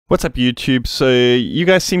What's up YouTube? So you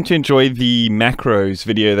guys seem to enjoy the macros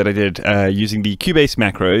video that I did using the Cubase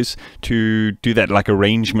macros to do that like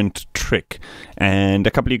arrangement trick, and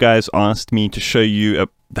a couple of you guys asked me to show you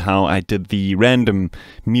how I did the random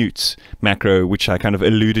mutes macro, which I kind of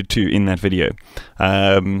alluded to in that video.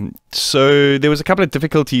 So there was a couple of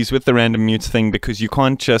difficulties with the random mutes thing because you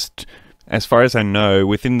can't just, as far as I know,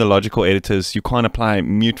 within the logical editors you can't apply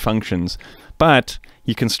mute functions, but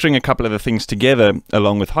you can string a couple of the things together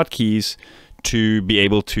along with hotkeys to be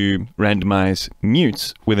able to randomize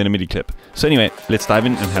mutes within a MIDI clip. So anyway, let's dive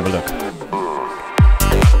in and have a look.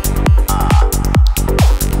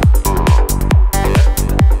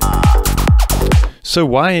 So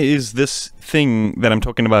why is this thing that I'm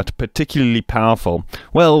talking about particularly powerful?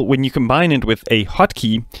 Well, when you combine it with a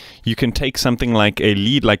hotkey, you can take something like a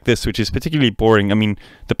lead like this, which is particularly boring. I mean,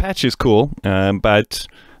 the patch is cool, but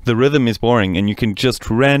the rhythm is boring, and you can just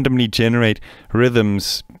randomly generate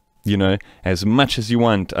rhythms, you know, as much as you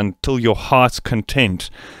want until your heart's content,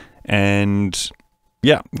 and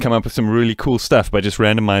yeah, come up with some really cool stuff by just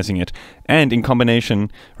randomizing it. And in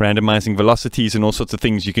combination, randomizing velocities and all sorts of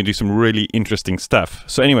things, you can do some really interesting stuff.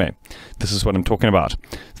 So anyway, this is what I'm talking about.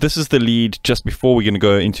 This is the lead just before we're going to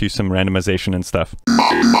go into some randomization and stuff.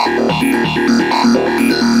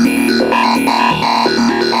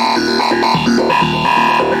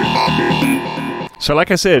 So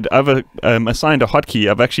like I said, I've assigned a hotkey.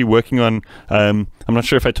 I'm actually working on, I'm not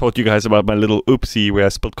sure if I told you guys about my little oopsie where I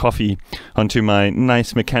spilled coffee onto my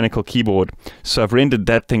nice mechanical keyboard. So I've rendered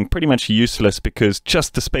that thing pretty much useless because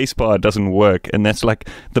just the spacebar doesn't work, and that's like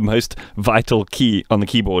the most vital key on the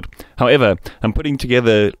keyboard. However, I'm putting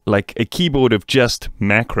together like a keyboard of just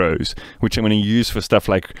macros, which I'm going to use for stuff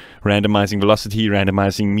like randomizing velocity,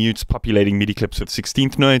 randomizing mutes, populating MIDI clips with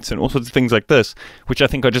 16th notes, and all sorts of things like this, which I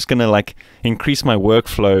think are just going to like increase my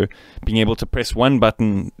workflow, being able to press one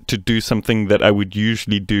button to do something that I would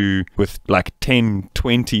usually do with like 10,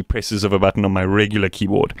 20 presses of a button on my regular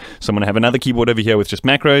keyboard. So I'm going to have another keyboard over here with just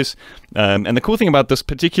macros. And the cool thing about this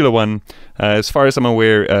particular one, as far as I'm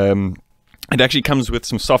aware, it actually comes with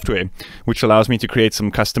some software which allows me to create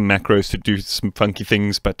some custom macros to do some funky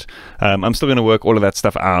things, but I'm still going to work all of that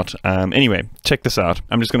stuff out. Anyway, check this out.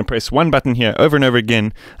 I'm just going to press one button here over and over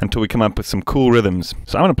again until we come up with some cool rhythms.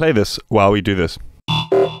 So I'm going to play this while we do this.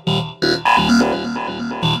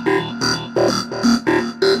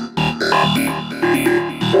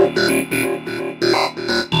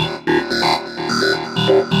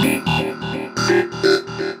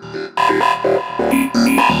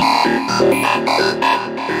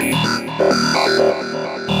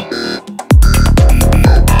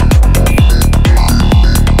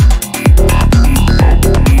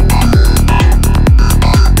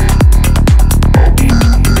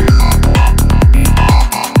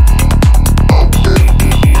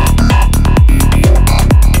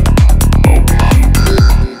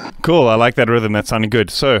 Cool, I like that rhythm, that sounded good.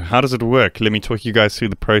 So, how does it work? Let me talk you guys through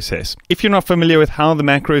the process. If you're not familiar with how the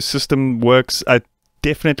macro system works, I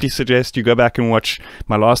definitely suggest you go back and watch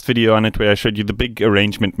my last video on it where I showed you the big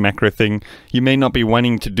arrangement macro thing. You may not be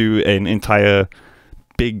wanting to do an entire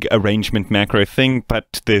big arrangement macro thing,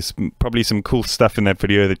 but there's probably some cool stuff in that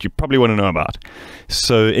video that you probably want to know about.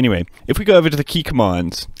 So anyway, if we go over to the key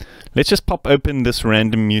commands, let's just pop open this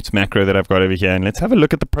random mutes macro that I've got over here, and let's have a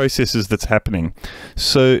look at the processes that's happening.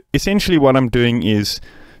 So essentially what I'm doing is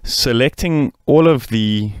selecting all of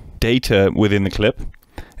the data within the clip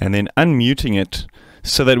and then unmuting it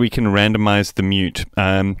so that we can randomize the mute.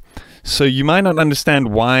 So you might not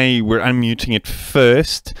understand why we're unmuting it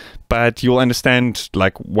first, but you'll understand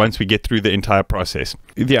like once we get through the entire process.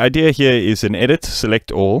 The idea here is an edit,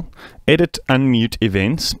 select all, edit, unmute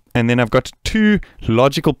events, and then I've got two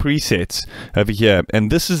logical presets over here,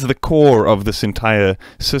 and this is the core of this entire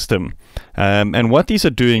system. And what these are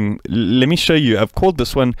doing, let me show you. I've called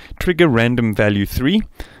this one trigger random value 3,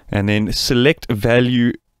 and then select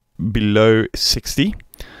value below 60,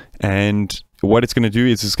 and what it's going to do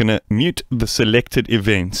is it's going to mute the selected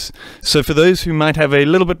events. So for those who might have a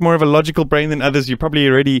little bit more of a logical brain than others, you're probably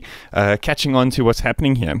already catching on to what's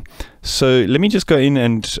happening here. So let me just go in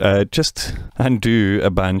and just undo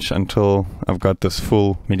a bunch until I've got this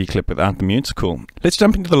full MIDI clip without the mutes. Cool. Let's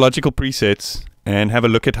jump into the logical presets and have a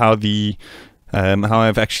look at how the how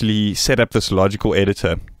I've actually set up this logical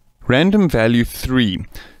editor. Random value 3.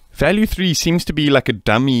 Value 3 seems to be like a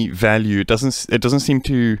dummy value. It doesn't seem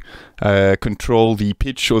to control the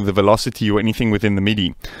pitch or the velocity or anything within the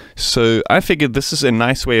MIDI. So I figured this is a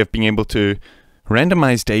nice way of being able to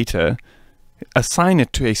randomize data, assign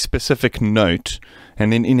it to a specific note,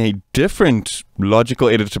 and then in a different logical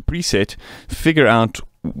editor preset, figure out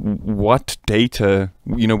what data,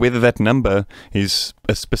 whether that number is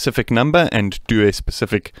a specific number and do a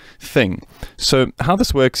specific thing. So how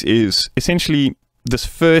this works is essentially this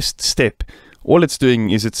first step, all it's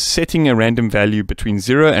doing is it's setting a random value between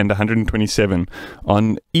 0 and 127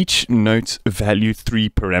 on each note's value 3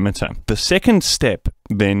 parameter. The second step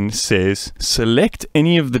then says select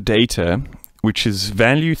any of the data which is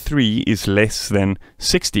value 3 is less than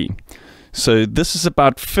 60. So this is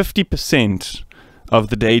about 50% of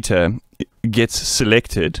the data gets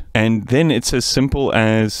selected, and then it's as simple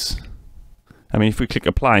as, if we click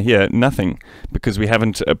apply here, nothing, because we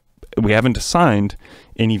haven't assigned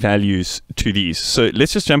any values to these. So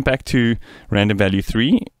let's just jump back to random value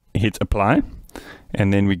 3, hit apply,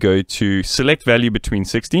 and then we go to select value between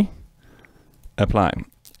 60, apply.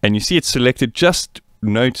 And you see it's selected just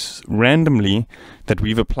notes randomly that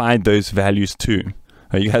we've applied those values to.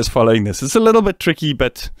 Are you guys following this? It's a little bit tricky,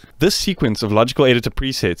 but this sequence of logical editor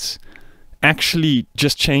presets actually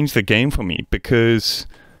just changed the game for me, because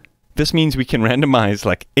this means we can randomize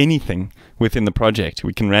like anything within the project.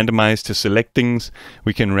 We can randomize to select things.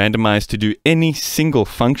 We can randomize to do any single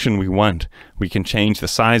function we want. We can change the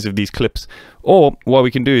size of these clips. Or what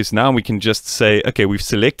we can do is now we can just say, okay, we've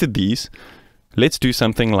selected these. Let's do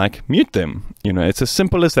something like mute them. It's as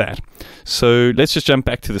simple as that. So let's just jump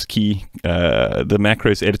back to this key, the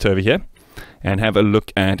macros editor over here, and have a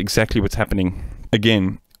look at exactly what's happening.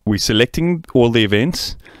 Again, we're selecting all the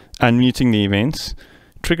events, unmuting the events,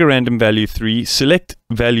 trigger random value 3, select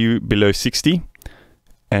value below 60,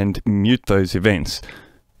 and mute those events.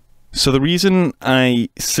 So the reason I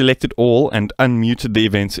selected all and unmuted the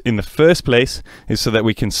events in the first place is so that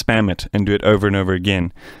we can spam it and do it over and over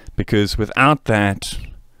again. Because without that,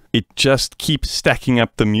 it just keeps stacking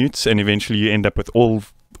up the mutes, and eventually you end up with all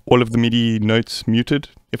of the MIDI notes muted,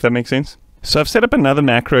 if that makes sense. So I've set up another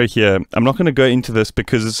macro here. I'm not going to go into this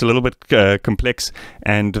because it's a little bit complex,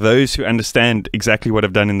 and those who understand exactly what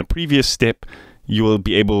I've done in the previous step, you will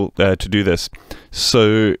be able to do this.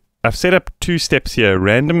 So I've set up 2 steps here,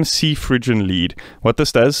 random C phrygian lead. What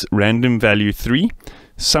this does, random value 3.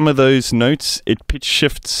 Some of those notes, it pitch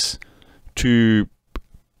shifts to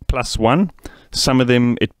 +1. Some of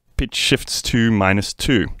them, it pitch shifts to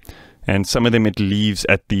 -2. And some of them, it leaves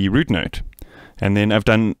at the root note. And then I've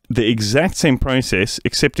done the exact same process,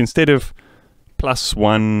 except instead of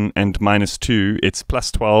 +1 and -2, it's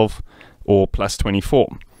 +12 or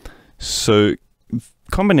 +24. So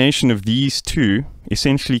combination of these two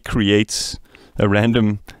essentially creates a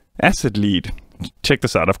random acid lead. Check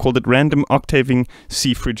this out. I've called it random octaving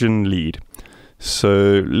C phrygian lead.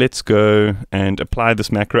 So let's go and apply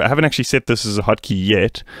this macro. I haven't actually set this as a hotkey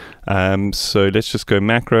yet. So let's just go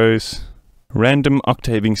macros, random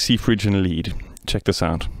octaving C phrygian lead. Check this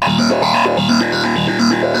out.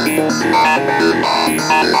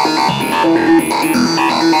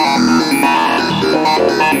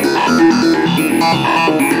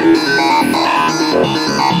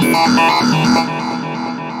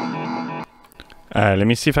 Let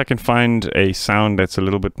me see if I can find a sound that's a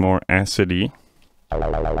little bit more acidy.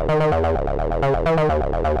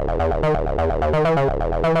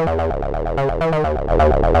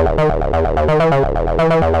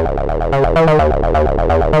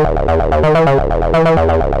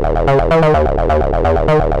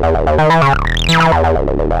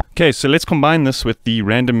 Okay, so let's combine this with the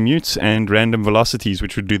random mutes and random velocities,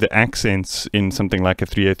 which would do the accents in something like a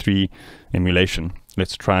 303 emulation.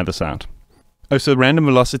 Let's try this out. Oh, so random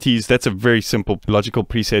velocities, that's a very simple logical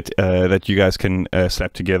preset that you guys can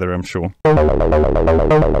slap together, I'm sure.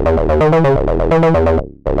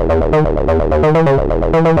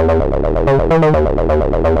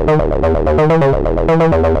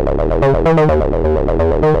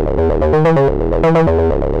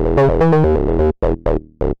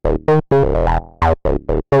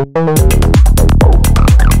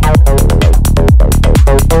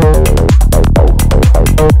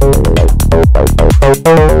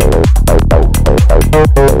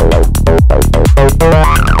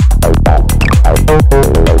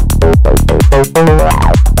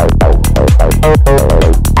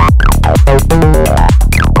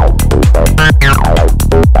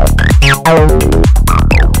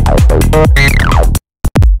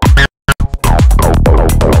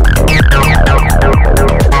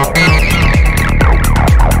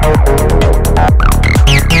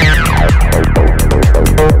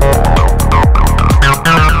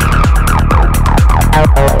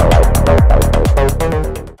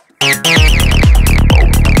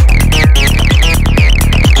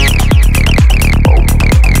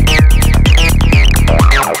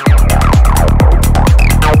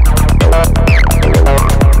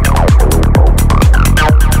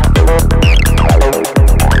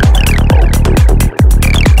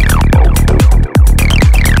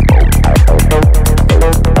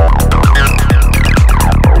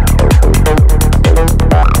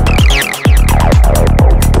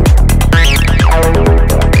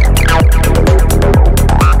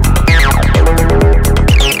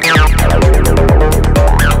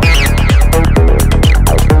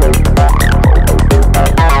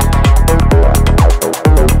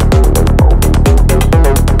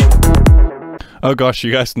 Oh gosh,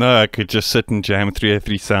 you guys know I could just sit and jam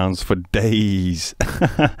 303 sounds for days.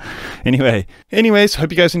 Anyways,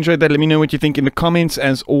 hope you guys enjoyed that. Let me know what you think in the comments.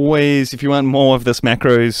 As always, if you want more of this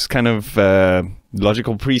macros kind of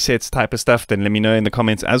logical presets type of stuff, then let me know in the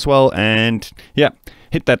comments as well. And yeah,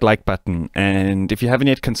 hit that like button. And if you haven't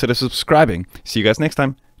yet, consider subscribing. See you guys next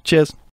time. Cheers.